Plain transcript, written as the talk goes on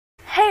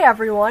Hey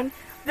everyone!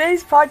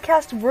 Today's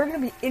podcast we're going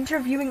to be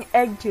interviewing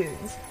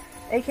EggTunes,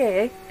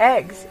 aka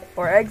Eggs,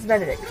 or Eggs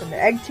Benedict from the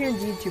EggTunes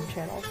YouTube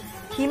channel.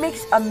 He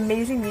makes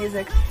amazing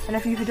music, and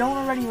if you don't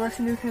already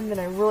listen to him, then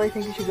I really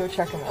think you should go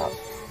check him out.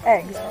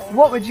 Eggs,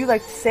 what would you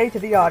like to say to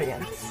the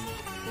audience?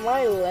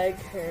 My leg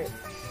hurts.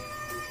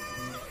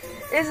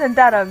 Isn't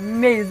that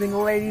amazing,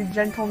 ladies,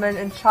 gentlemen,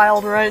 and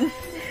children?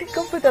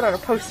 Go put that on a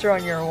poster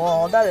on your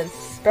wall. That is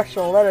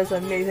special, that is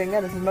amazing,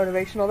 that is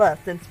motivational,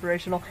 that's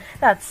inspirational,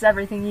 that's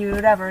everything you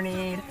would ever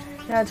need.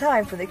 Now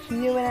time for the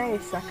Q&A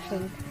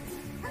section.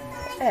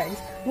 Eggs,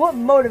 what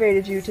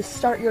motivated you to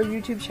start your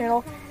YouTube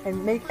channel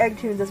and make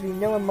EggTunes as we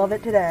know and love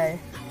it today?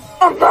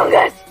 Among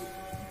Us!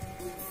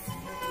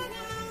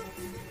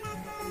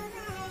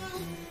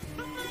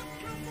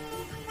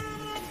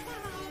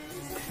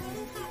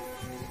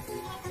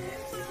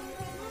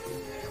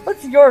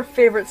 What's your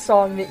favorite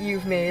song that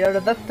you've made out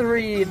of the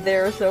 3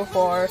 there so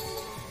far?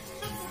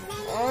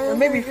 Or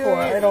maybe 4,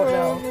 I don't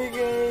know.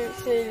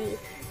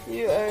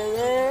 You are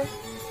there,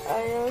 I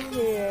am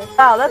here.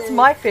 Wow, that's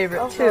my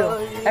favorite too.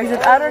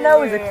 Except I don't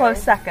know is a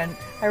close second.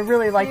 I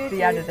really like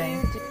the editing.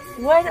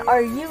 When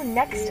are you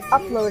next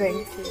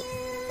uploading?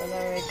 When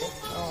I make a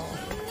song.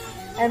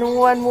 And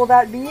when will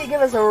that be?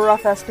 Give us a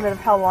rough estimate of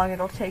how long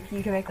it'll take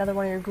you to make another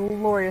one of your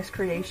glorious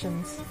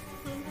creations.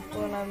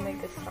 When I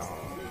make a song.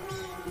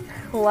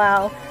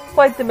 Wow,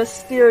 quite the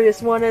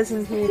mysterious one,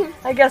 isn't he?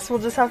 I guess we'll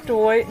just have to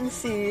wait and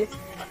see.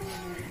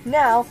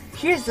 Now,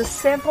 here's the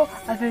sample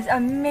of his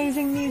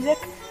amazing music,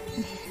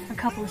 a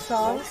couple of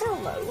songs,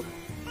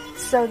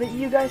 so that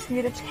you guys can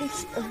get a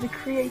taste of the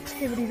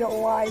creativity that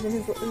lies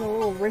in the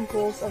little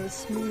wrinkles of his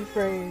smooth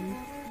brain.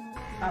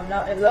 I'm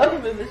not in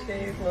love with the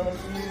shape of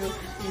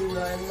you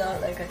are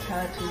not like a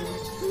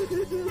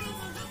tattoo.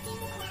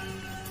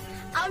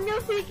 I'm no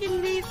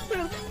freaking leaf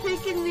from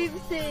freaking Leaf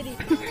City.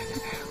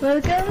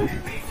 Welcome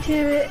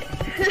to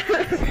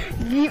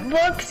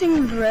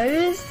Beatboxing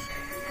Bros.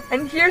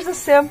 And here's a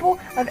sample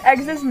of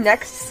Eggs'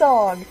 next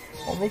song,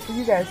 only for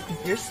you guys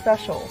because you're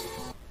special.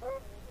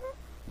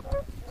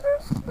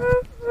 I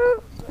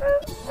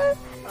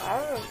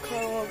haven't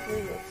come up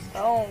with a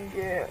song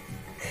yet.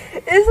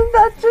 Isn't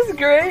that just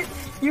great?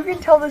 You can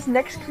tell this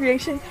next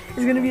creation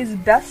is going to be his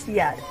best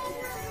yet.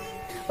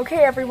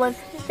 Okay everyone,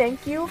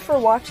 thank you for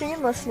watching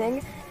and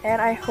listening,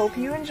 and I hope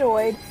you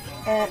enjoyed.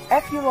 And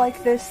if you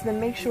like this, then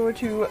make sure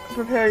to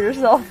prepare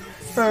yourself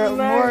for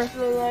more. Smash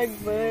the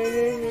like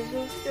button and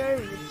subscribe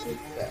to the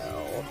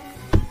bell.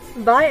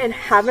 Bye and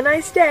have a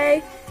nice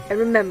day. And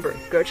remember,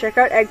 go check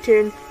out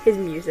EggTunes. His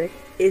music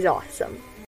is awesome.